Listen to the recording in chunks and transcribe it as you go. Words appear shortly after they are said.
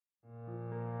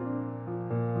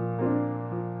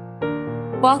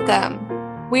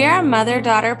Welcome. We are a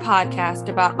mother-daughter podcast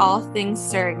about all things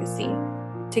surrogacy.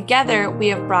 Together, we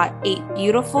have brought 8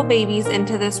 beautiful babies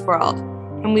into this world,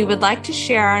 and we would like to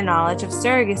share our knowledge of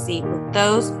surrogacy with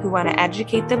those who want to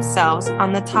educate themselves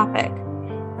on the topic.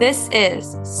 This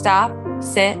is Stop,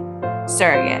 Sit,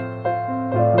 Surrogate.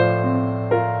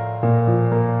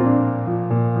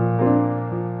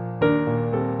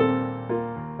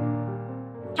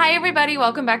 Hi, everybody.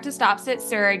 Welcome back to Stop, Sit,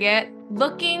 Surrogate.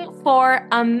 Looking for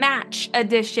a match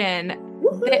edition.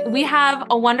 Woo-hoo. We have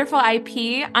a wonderful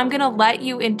IP. I'm going to let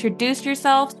you introduce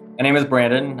yourself. My name is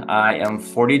Brandon. I am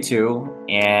 42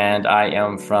 and I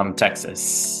am from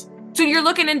Texas. So you're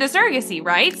looking into surrogacy,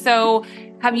 right? So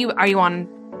are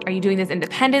you doing this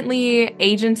independently,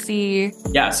 agency?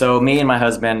 Yeah, so me and my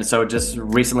husband, just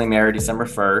recently married December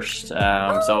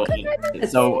 1st.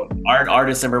 So our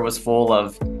December was full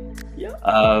of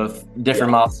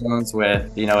different milestones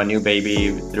with, a new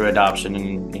baby through adoption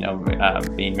and,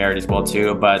 being married as well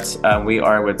too. But we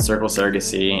are with Circle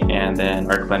Surrogacy, and then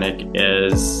our clinic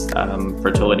is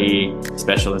Fertility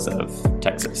Specialist of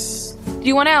Texas. Do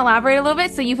you want to elaborate a little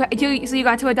bit? So you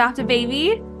got to adopt a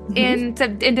baby in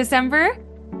December?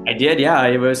 I did, yeah.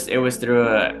 It was through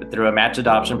a match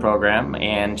adoption program,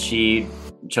 and she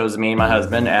chose me and my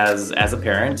husband as a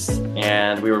parent,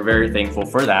 and we were very thankful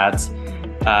for that.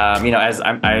 As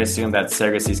I assume that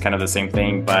surrogacy is kind of the same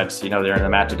thing, but they're in a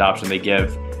match adoption. They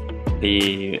give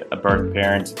the birth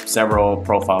parent several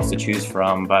profiles to choose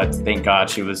from. But thank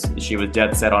God she was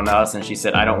dead set on us, and she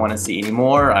said, "I don't want to see any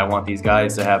more. I want these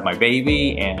guys to have my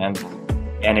baby," and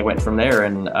it went from there.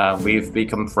 And we've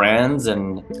become friends,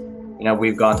 and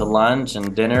we've gone to lunch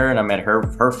and dinner, and I met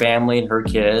her family and her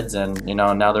kids, and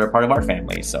now they're a part of our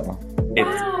family. So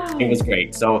it was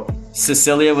great. So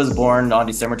Cecilia was born on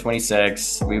December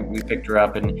 26th. We picked her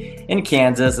up in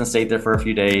Kansas and stayed there for a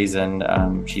few days, and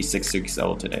she's 6 weeks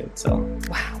old today. So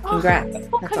wow, congrats!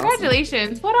 Well,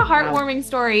 congratulations! Awesome. What a heartwarming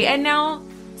story. And now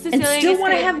Cecilia, and still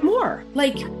want to have more.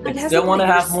 Still want to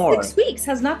have more. 6 weeks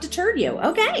has not deterred you.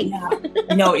 Okay. Yeah.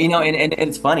 And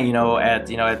it's funny.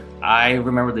 I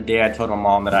remember the day I told my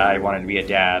mom that I wanted to be a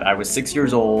dad. I was 6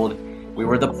 years old. We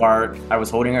were at the park. I was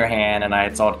holding her hand, and I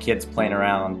saw kids playing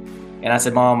around. And I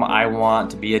said, "Mom, I want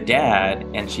to be a dad."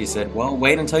 And she said, "Well,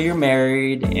 wait until you're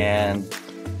married and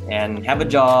have a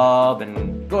job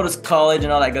and go to college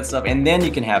and all that good stuff, and then you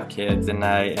can have kids." And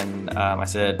I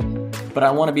said, "But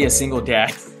I want to be a single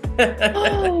dad."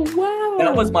 Oh, wow.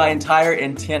 That was my entire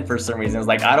intent for some reason. It was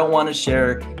like, I don't want to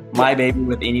share my baby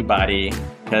with anybody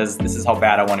because this is how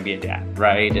bad I want to be a dad,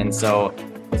 right? And so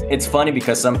it's funny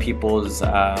because some people's,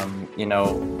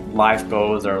 life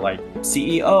goals are like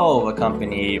CEO of a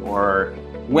company or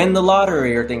win the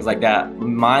lottery or things like that.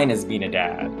 Mine is being a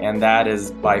dad, and that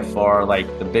is by far like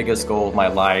the biggest goal of my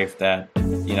life that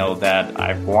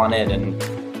I've wanted. And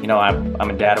I'm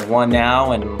a dad of 1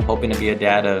 now, and hoping to be a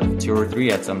dad of 2 or 3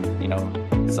 at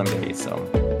someday. So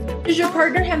does your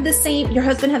partner have the same? Your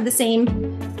husband have the same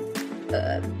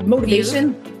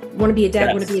motivation? Want to be a dad?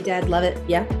 Yes. Want to be a dad? Love it?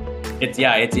 Yeah. It's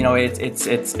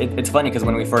funny because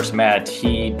when we first met,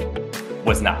 he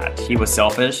was not. He was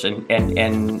selfish, and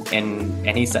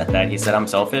he said that. He said, "I'm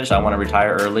selfish. I want to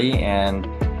retire early, and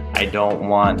I don't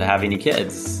want to have any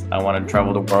kids. I want to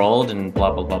travel the world and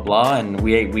blah blah blah blah." And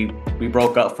we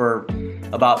broke up for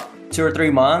about 2 or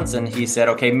 3 months, and he said,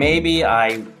 "Okay, maybe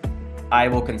I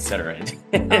will consider it."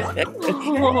 And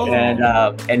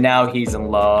now he's in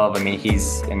love.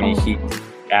 He's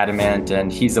adamant,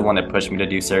 and he's the one that pushed me to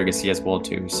do surrogacy as well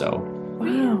too. So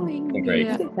wow, great.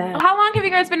 Yeah. How long have you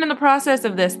guys been in the process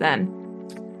of this then?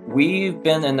 We've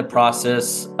been in the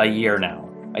process a year now.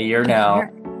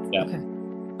 Yeah.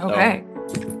 Okay.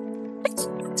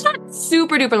 It's not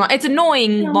super duper long. It's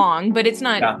annoying long, but it's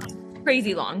not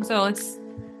crazy long. So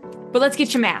let's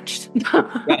get you matched.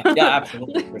 yeah,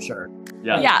 absolutely, for sure.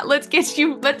 Yeah,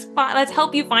 let's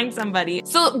help you find somebody.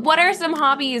 So what are some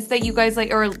hobbies that you guys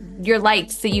like, or your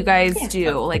likes that you guys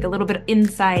do? Like a little bit of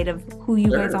insight of who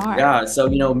you guys are. Yeah, so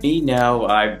me now,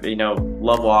 I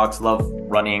love walks, love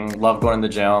running, love going to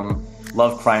the gym,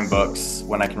 love crime books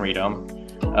when I can read them,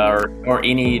 or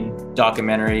any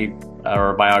documentary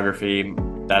or biography.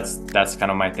 That's kind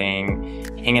of my thing.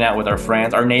 Hanging out with our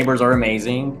friends. Our neighbors are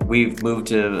amazing. We've moved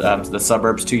to the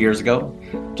suburbs 2 years ago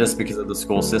just because of the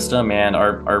school system, and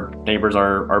our neighbors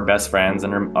are our best friends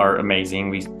and are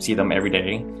amazing. We see them every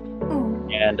day.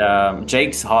 And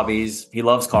Jake's hobbies, he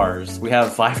loves cars. We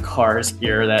have 5 cars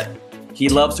here that he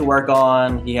loves to work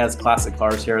on. He has classic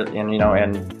cars here in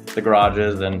the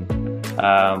garages, and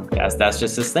that's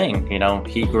just his thing.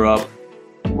 He grew up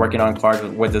working on cars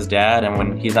with his dad, and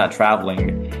when he's not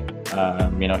traveling,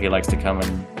 He likes to come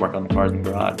and work on the cars in the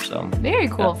garage. So Very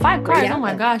cool. 5 cars. Yeah. Oh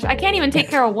my gosh. I can't even take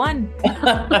care of one.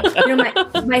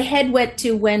 My head went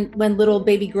to when little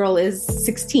baby girl is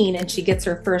 16 and she gets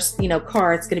her first,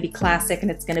 car. It's going to be classic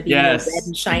and it's going to be Yes. red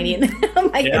and shiny. And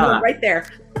my head Yeah. went right there.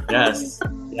 Yes,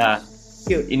 yeah.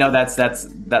 Cute.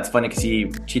 That's funny because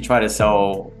she tried to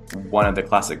sell one of the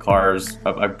classic cars,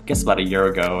 I guess about a year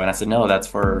ago, and I said no, that's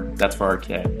for our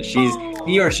kid.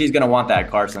 He or she's gonna want that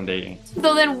car someday.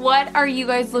 So then what are you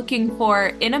guys looking for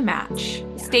in a match?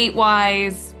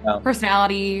 State-wise, Yeah.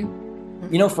 personality?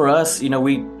 For us,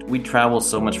 we travel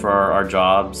so much for our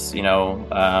jobs,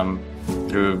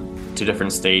 through to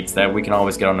different states that we can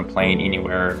always get on a plane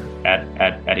anywhere at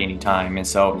any time. And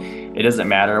so it doesn't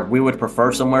matter. We would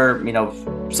prefer somewhere,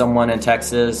 someone in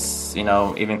Texas,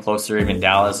 even closer, even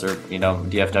Dallas or,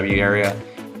 DFW area.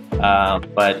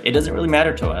 But it doesn't really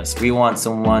matter to us. We want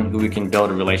someone who we can build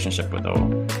a relationship with,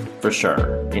 though, for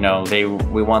sure.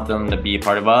 We want them to be a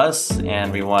part of us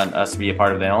and we want us to be a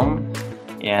part of them.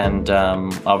 And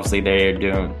obviously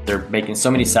they're making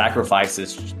so many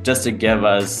sacrifices just to give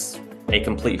us a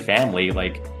complete family.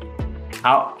 Like,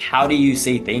 how do you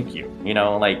say thank you?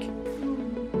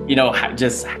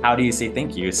 Just how do you say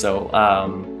thank you? So,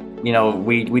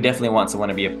 we definitely want someone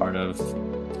to be a part of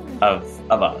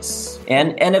us.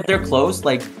 And if they're close,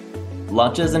 like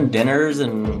lunches and dinners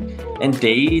and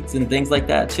dates and things like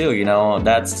that too.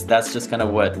 That's just kind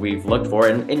of what we've looked for.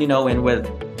 And with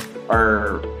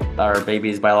our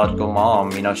baby's biological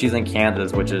mom, she's in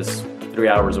Kansas, which is 3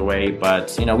 hours away,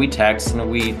 but we text and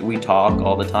we talk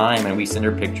all the time and we send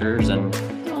her pictures and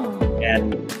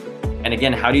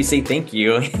again, how do you say thank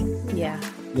you? Yeah.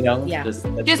 Yeah.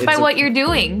 Just by what you're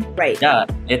doing. Right. Yeah,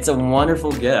 it's a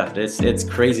wonderful gift. It's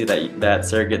crazy that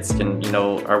surrogates can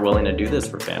are willing to do this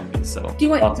for families. So Do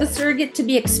you want the surrogate to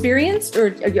be experienced,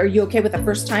 or are you okay with a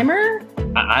first timer?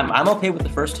 I'm okay with the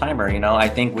first timer. I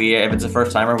think if it's a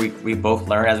first timer, we both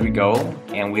learn as we go,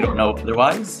 and we don't know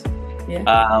otherwise. Yeah.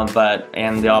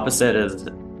 And the opposite is,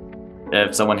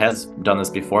 if someone has done this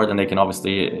before, then they can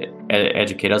obviously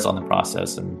educate us on the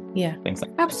process and things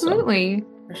like that. Absolutely.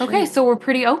 For Okay, sure. so we're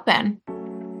pretty open.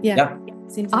 Yeah.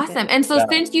 Seems like Awesome. it. And so Yeah.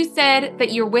 since you said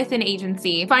that you're with an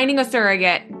agency, finding a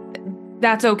surrogate,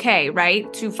 that's okay,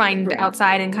 right? To find Right.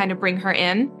 outside and kind of bring her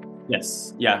in.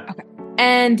 Yes. Yeah.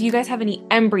 And do you guys have any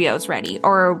embryos ready,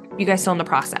 or are you guys still in the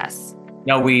process?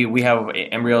 No, we have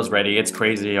embryos ready. It's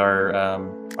crazy.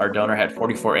 Our donor had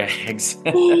 44 eggs.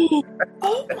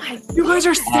 Oh my! You guys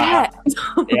are set.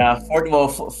 Yeah,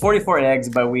 44 eggs,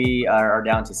 but we are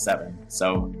down to 7.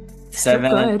 So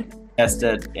 7 Good.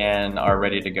 tested and are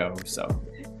ready to go. So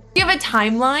Do you have a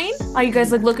timeline? Are you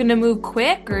guys like looking to move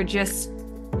quick, or just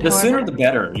the sooner the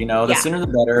better. The Yeah. sooner the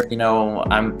better.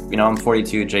 I'm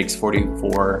 42. Jake's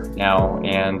 44 now,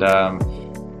 and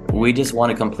we just want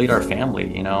to complete our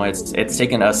family. It's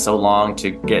taken us so long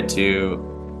to get to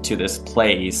this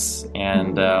place,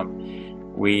 and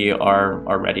we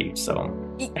are ready. So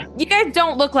You guys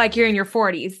don't look like you're in your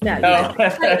 40s. No, No. yeah.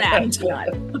 Say that.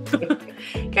 God.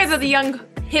 You guys are the young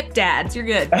hip dads. You're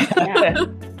good. Yeah.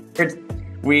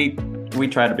 we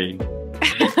try to be.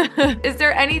 Is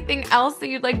there anything else that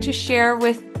you'd like to share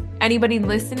with anybody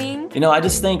listening? I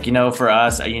just think, for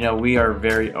us, we are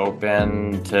very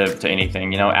open to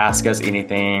anything. Ask us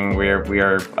anything. We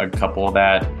are a couple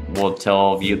that will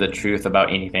tell you the truth about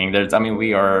anything.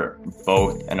 We are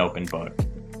both an open book.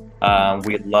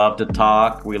 We love to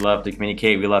talk. We love to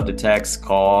communicate. We love to text,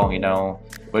 call,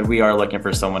 but we are looking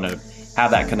for someone to have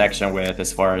that connection with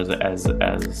as far as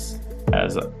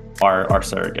our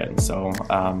surrogate. So,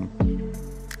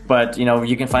 but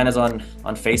you can find us on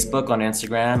Facebook, on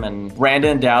Instagram, and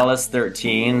Brandon Dallas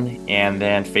 13, and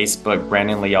then Facebook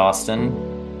Brandon Lee Austin,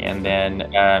 and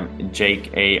then Jake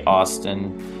A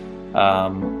Austin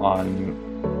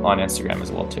on Instagram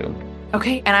as well too.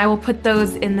 Okay, and I will put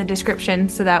those in the description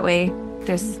so that way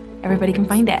everybody can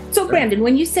find it. So Brandon,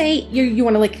 when you say you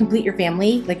want to like complete your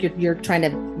family, like you're trying to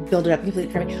build it up, complete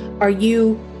your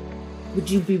family, would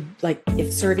you be like, if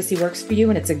surrogacy works for you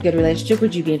and it's a good relationship,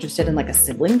 would you be interested in like a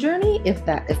sibling journey if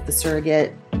the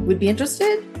surrogate would be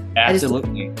interested?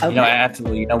 Absolutely. Okay.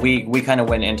 Absolutely. We kind of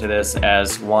went into this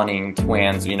as wanting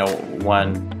twins,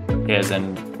 one his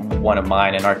and one of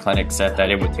mine, and our clinic said that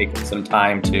it would take some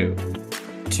time to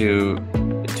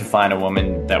find a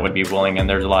woman that would be willing, and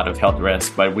there's a lot of health risks,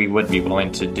 but we would be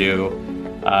willing to do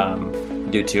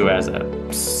two as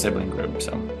a sibling group.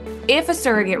 So If a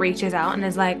surrogate reaches out and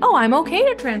is like, oh, I'm okay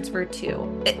to transfer to,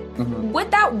 would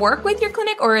that work with your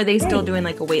clinic, or are they still doing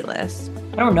like a wait list?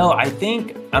 I don't know. I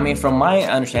think, from my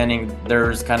understanding,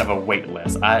 there's kind of a wait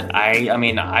list. I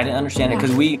didn't understand it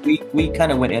because we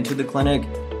kind of went into the clinic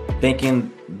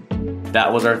thinking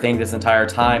that was our thing this entire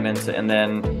time, and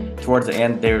then towards the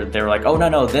end they were like, oh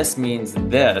no, this means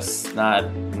this, not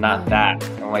that.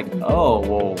 And I'm like, oh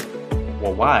well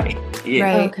why?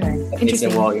 Right. Okay. And they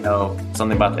said, well,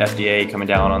 something about the FDA coming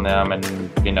down on them, and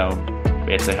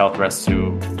it's a health risk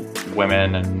to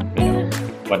women and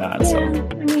whatnot. Yeah. So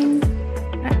I mean,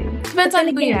 depends on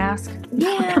who you ask.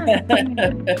 Yeah.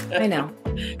 I know.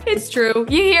 It's true.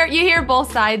 You hear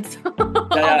both sides all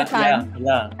the time.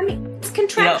 Yeah. I mean, it's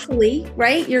contractually,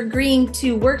 right? You're agreeing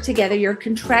to work together. You're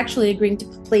contractually agreeing to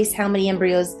place how many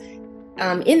embryos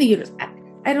in the uterus.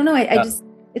 I don't know. I just,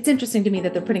 it's interesting to me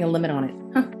that they're putting a limit on it.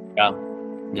 Huh.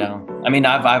 Yeah. I mean,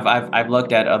 I've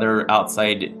looked at other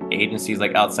outside agencies,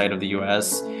 like outside of the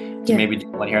U.S. Maybe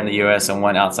one here in the U.S. and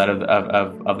one outside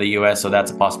of the U.S. So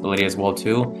that's a possibility as well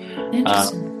too.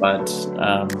 But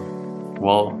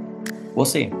we'll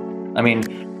see. I mean,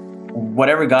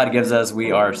 whatever God gives us,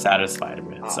 we are satisfied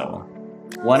with. So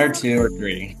 1 or 2 or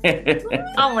 3.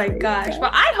 Oh my gosh!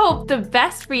 Well, I hope the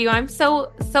best for you. I'm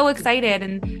so excited,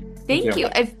 and thank you.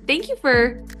 Thank you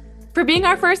for being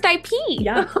our first IP.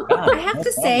 Yeah. I have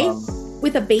to say,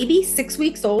 with a baby 6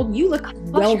 weeks old, you look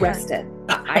well rested.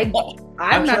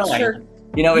 I'm not sure.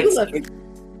 You look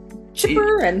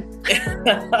chipper and.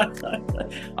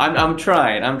 I'm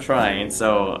trying.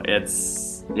 So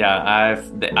it's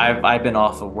I've been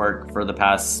off of work for the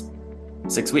past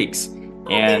 6 weeks,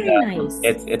 and nice.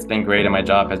 It's been great, and my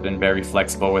job has been very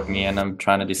flexible with me, and I'm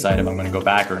trying to decide if I'm going to go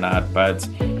back or not. But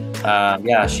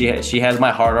she has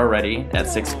my heart already at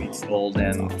 6 weeks old,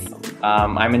 and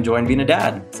I'm enjoying being a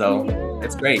dad. So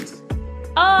it's great.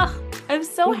 I'm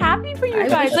so happy for you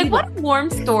guys. Like, what a warm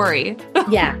story.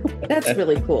 Yeah, that's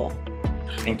really cool.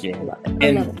 Thank you. I love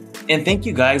it. And thank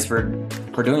you guys for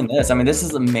doing this. I mean, this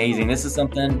is amazing. This is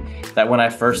something that when I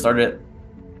first started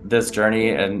this journey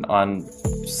and on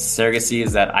surrogacy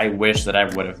is that I wish that I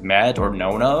would have met or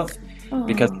known of.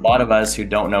 Because a lot of us who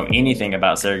don't know anything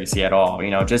about surrogacy at all,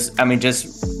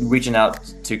 just reaching out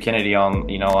to Kennedy on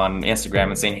Instagram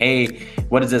and saying, hey,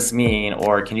 what does this mean?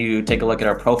 Or can you take a look at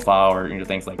our profile or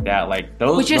things like that? Like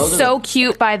those, which is so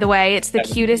cute, by the way. It's the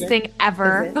cutest thing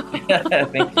ever.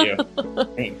 Thank you.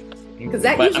 Because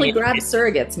that usually grabs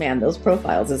surrogates, man. Those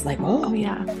profiles is like, oh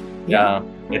yeah. Yeah,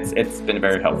 it's been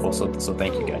very helpful. So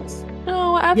thank you guys.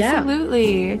 Oh,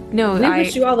 absolutely. Yeah. No, we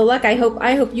wish you all the luck. I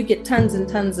hope you get tons and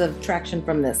tons of traction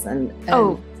from this,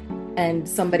 and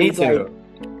somebody's like,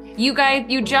 you guys,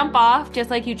 you jump off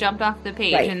just like you jumped off the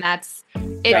page, and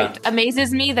it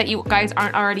amazes me that you guys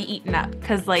aren't already eaten up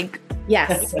because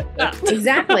yes,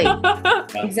 exactly.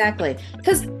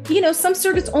 Because some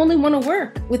surrogates only want to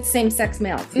work with same-sex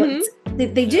males. Mm-hmm.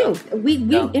 They do. We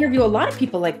interview a lot of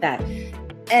people like that.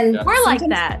 And we're like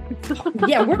that.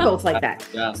 Yeah, we're both like that.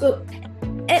 Yeah. So,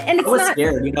 and it's I was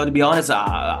scared, to be honest.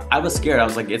 I was scared. I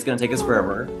was like, it's going to take us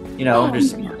forever,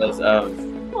 just because of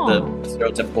the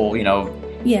stereotypical,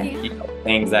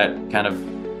 things that kind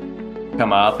of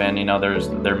come up, and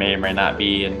there may or may not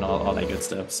be, and all that good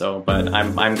stuff. So, but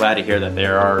I'm glad to hear that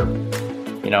there are,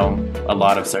 a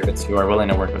lot of surrogates who are willing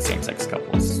to work with same-sex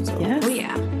couples. So. Yes. Oh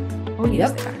yeah. Oh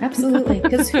yes. Yep, absolutely.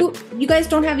 Because you guys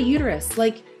don't have a uterus,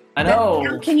 like. I know.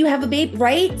 How can you have a baby,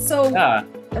 right? So,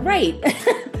 right.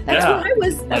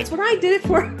 That's what I did it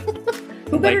for.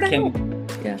 Who better to help?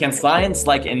 Can science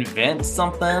invent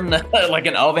something like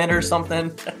an oven or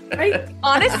something? Right.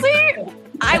 Honestly,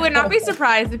 I would not be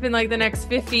surprised if in the next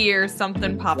 50 years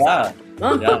something pops up.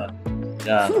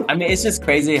 Yeah. I mean, it's just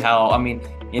crazy how,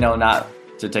 not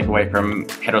to take away from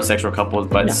heterosexual couples,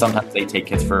 but sometimes they take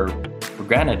kids for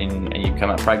granted, and you come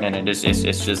out pregnant, and it's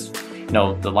just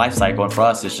the life cycle, and for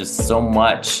us it's just so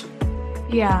much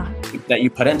that you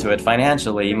put into it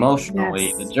financially,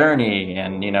 emotionally, the journey,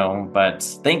 and but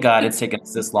thank God it's taken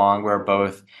us this long. We're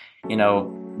both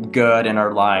good in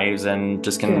our lives and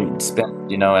just can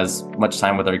spend as much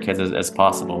time with our kids as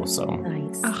possible. So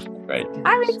nice. Right.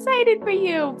 I'm excited for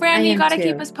you, Brandon. You gotta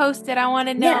keep us posted. I want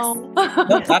to know.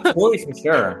 Yes. Absolutely, for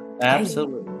sure.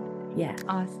 Absolutely. Yeah.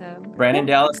 Awesome. Brandon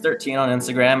Dallas 13 on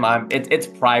Instagram. It's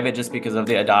private just because of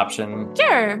the adoption.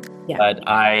 Sure. Yeah. But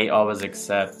I always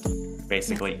accept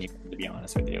basically anything, to be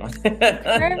honest with you.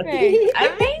 Perfect.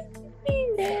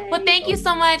 Amazing. Well, thank you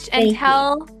so much, and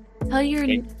tell your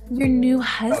new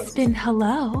husband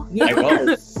hello.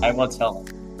 Yeah. I will tell him.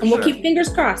 And we'll keep fingers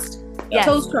crossed. Yes.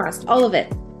 Toes crossed. All of it.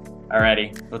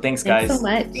 Alrighty. Well, thanks guys. Thanks so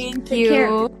much. Thank Take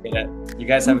you. care. You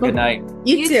guys have a good night.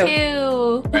 You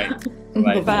too. All right.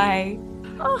 Bye. Bye.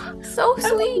 Oh, so sweet.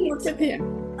 I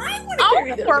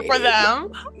want to work for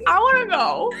them. I want to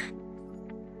go.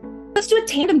 Let's do a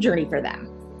tandem journey for them.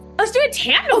 Let's do a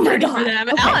tandem journey for God. them.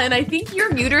 Okay. Ellen, I think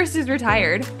your uterus is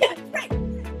retired. Yeah, right.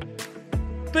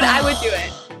 But I would do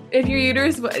it. If your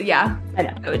uterus, yeah, I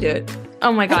know. I would do it.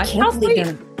 Oh my gosh. How sweet.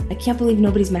 I can't believe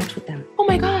nobody's matched with them. Oh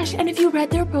my gosh. And if you read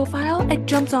their profile, it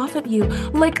jumps off at you.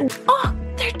 Like, oh,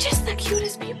 they're just the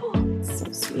cutest people.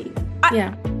 So sweet.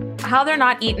 Yeah. How they're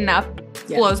not eaten up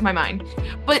blows my mind.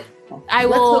 But I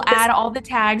Let's will hope this add all the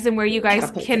tags and where you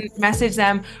guys can message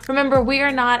them. Remember, we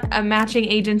are not a matching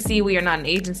agency. We are not an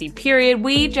agency, period.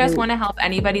 We just want to help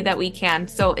anybody that we can.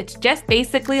 So it's just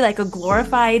basically like a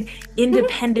glorified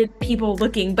independent people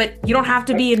looking, but you don't have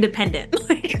to be independent.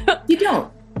 Like, you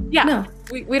don't. Yeah. No.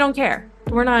 We don't care.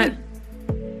 We're not.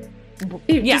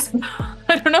 Yeah.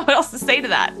 I don't know what else to say to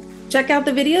that. Check out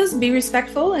the videos, be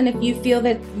respectful, and if you feel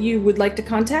that you would like to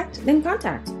contact, then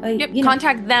contact.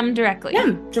 Contact them directly.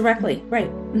 Them directly, right.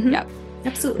 Mm-hmm. Yep.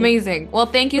 Absolutely. Amazing. Well,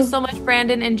 thank you so much,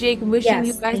 Brandon and Jake. Wishing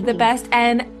you guys the best,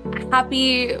 and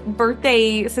happy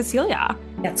birthday, Cecilia.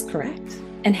 That's correct.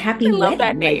 And happy I wedding. love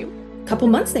that name. Like, couple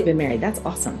months they've been married. That's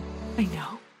awesome. I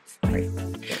know. Sorry.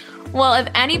 Well, if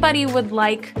anybody would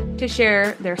like to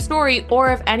share their story,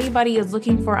 or if anybody is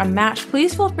looking for a match,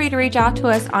 please feel free to reach out to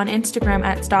us on Instagram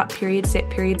at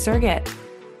stop.sit.surrogate.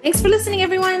 Thanks for listening,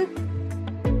 everyone.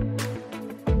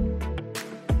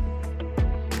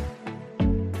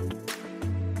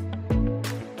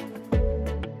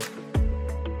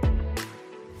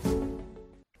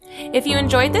 If you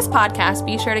enjoyed this podcast,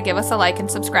 be sure to give us a like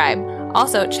and subscribe.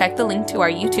 Also, check the link to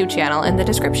our YouTube channel in the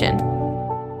description.